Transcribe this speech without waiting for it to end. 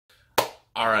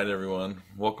Alright everyone,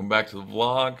 welcome back to the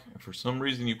vlog. If for some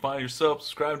reason you find yourself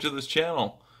subscribed to this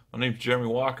channel, my name's Jeremy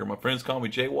Walker. My friends call me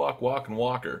J-Walk, Walk, and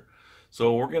Walker.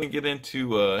 So we're going to get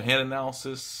into hand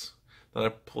analysis that I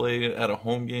played at a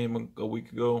home game a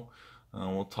week ago.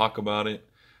 We'll talk about it.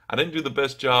 I didn't do the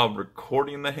best job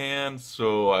recording the hand,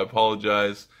 so I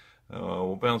apologize.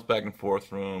 We'll bounce back and forth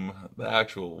from the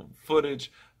actual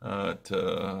footage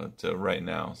to right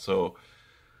now. So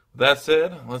with that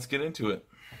said, let's get into it.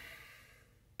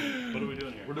 What are we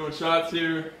doing here? We're doing shots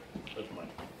here. That's mine.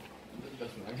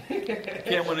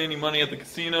 Can't win any money at the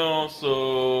casino,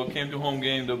 so came to a home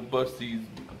game to bust these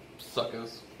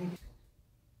suckers.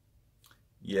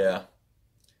 Yeah.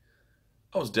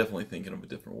 I was definitely thinking of a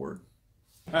different word.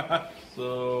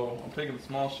 So, I'm taking the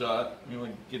small shot. You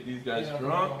want to get these guys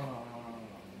drunk?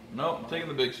 Nope, I'm taking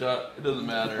the big shot. It doesn't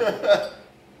matter.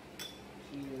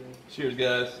 Cheers,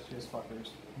 guys. Cheers, fuckers.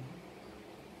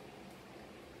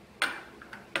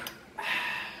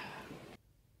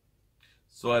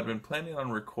 So I'd been planning on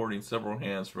recording several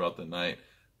hands throughout the night,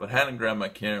 but hadn't grabbed my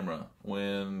camera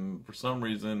when, for some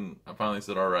reason, I finally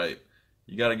said, alright,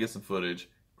 you gotta get some footage.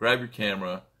 Grab your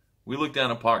camera. We look down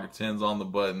at pocket tens on the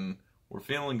button. We're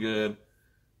feeling good.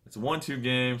 It's a 1-2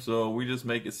 game, so we just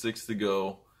make it 6 to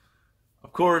go.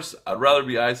 Of course, I'd rather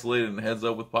be isolated and heads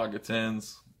up with pocket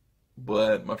tens,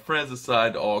 but my friends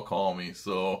decide to all call me,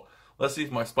 so let's see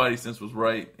if my spidey sense was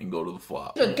right and go to the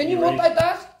flop. Can you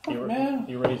multitask?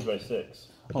 He raised by 6.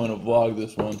 I'm gonna vlog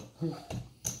this one.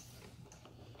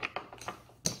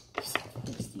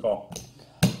 Call.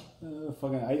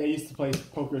 I used to play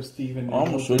poker with Steven. I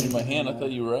almost showed you my hand. I thought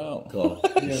you were out. Cool.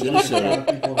 Yeah, You should have showed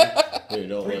it. Here,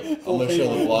 don't look. I'm going to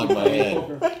show the vlog my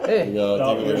hand. Hey. You go,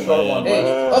 No, take a you're look at short my one. hand.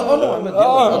 Hey. Oh no, I'm a dealer.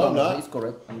 Oh, No, not? it's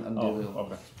correct. I'm Oh, dealer.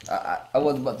 okay. I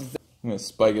was about to say. I'm gonna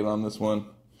spike it on this one.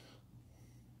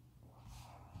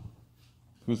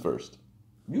 Who's first?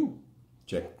 You.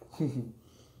 Check.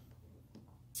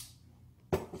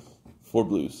 4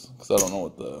 blues, because I don't know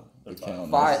what the count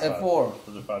is. 5 and 4.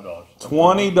 Those are $5.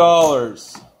 $20.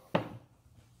 Is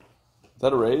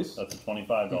that a raise? That's a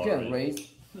 $25 You can raise.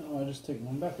 No, I just take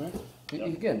one back, right?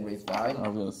 You can raise 5. I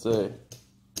was gonna say.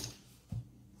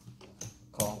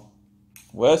 Call.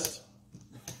 West,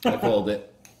 I fold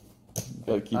it.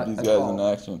 gotta keep I these guys call.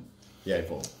 in action. Yeah, I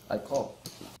fold. I call.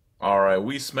 Alright,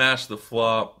 we smashed the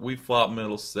flop. We flop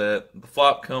middle set. The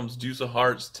flop comes deuce of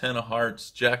hearts, 10 of hearts,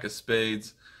 jack of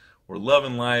spades. We're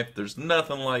loving life. There's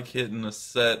nothing like hitting a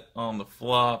set on the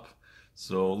flop.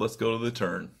 So let's go to the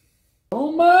turn.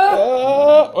 Oh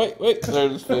my! Wait.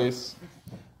 There's his face.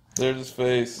 There's his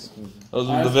face. Those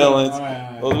are the Alright, villains.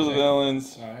 alright, Those are the check.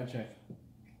 villains. Alright, check.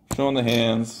 Showing the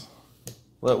hands.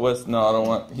 Let West. No, I don't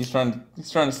want. He's trying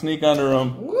to sneak under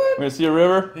him. We're What? gonna see a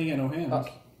river. He ain't got no hands.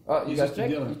 You He's guys just a check?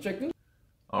 dealer. You check this?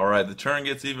 All right, the turn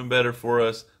gets even better for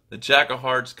us. The jack of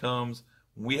hearts comes.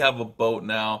 We have a boat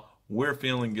now. We're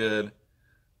feeling good.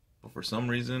 But for some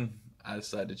reason, I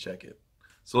decided to check it.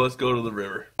 So let's go to the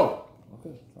river. Oh.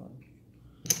 Okay.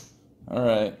 All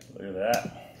right. Look at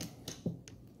that.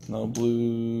 No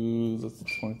blues. That's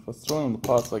 20. Let's throw in the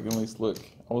pot so I can at least look.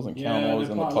 I wasn't counting Yeah, what was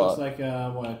the in the pot pot. looks like,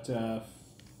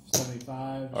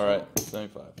 75? All right,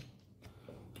 75.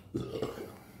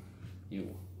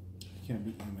 You. Can't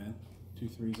beat you, man. 2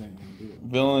 threes ain't gonna do it.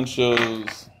 Villain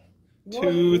shows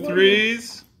two What?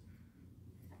 threes.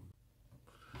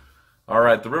 All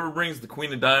right, the river brings the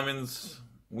queen of diamonds.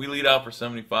 We lead out for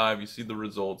 75. You see the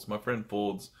results. My friend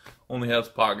folds, only has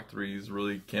pocket threes.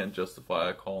 Really can't justify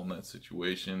a call in that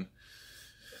situation.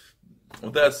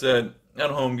 With that said, at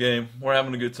a home game, we're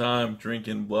having a good time,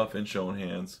 drinking, bluffing, showing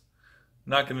hands.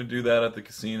 Not going to do that at the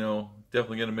casino.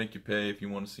 Definitely going to make you pay if you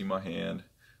want to see my hand.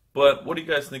 But what do you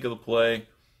guys think of the play?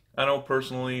 I know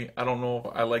personally, I don't know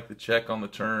if I like the check on the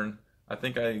turn. I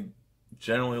think I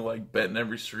generally like betting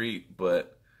every street,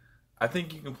 but I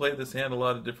think you can play this hand a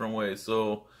lot of different ways.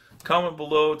 So comment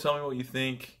below, tell me what you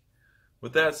think.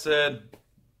 With that said,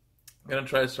 I'm going to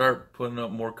try to start putting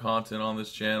up more content on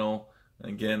this channel.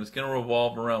 And again, it's going to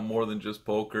revolve around more than just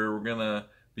poker. We're going to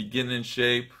be getting in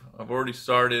shape. I've already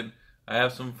started. I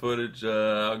have some footage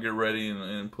I'll get ready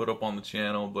and put up on the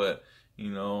channel, but you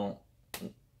know,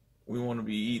 we want to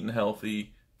be eating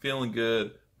healthy, feeling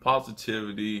good,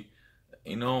 positivity.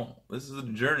 You know, this is a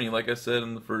journey, like I said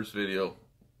in the first video.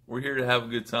 We're here to have a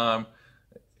good time.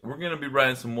 We're going to be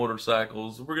riding some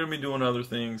motorcycles. We're going to be doing other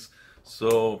things.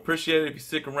 So appreciate it if you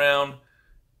stick around.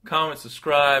 Comment,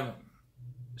 subscribe,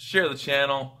 share the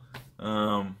channel.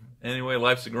 Anyway,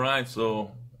 life's a grind,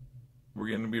 so we're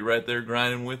going to be right there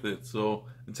grinding with it. So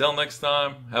until next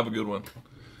time, have a good one.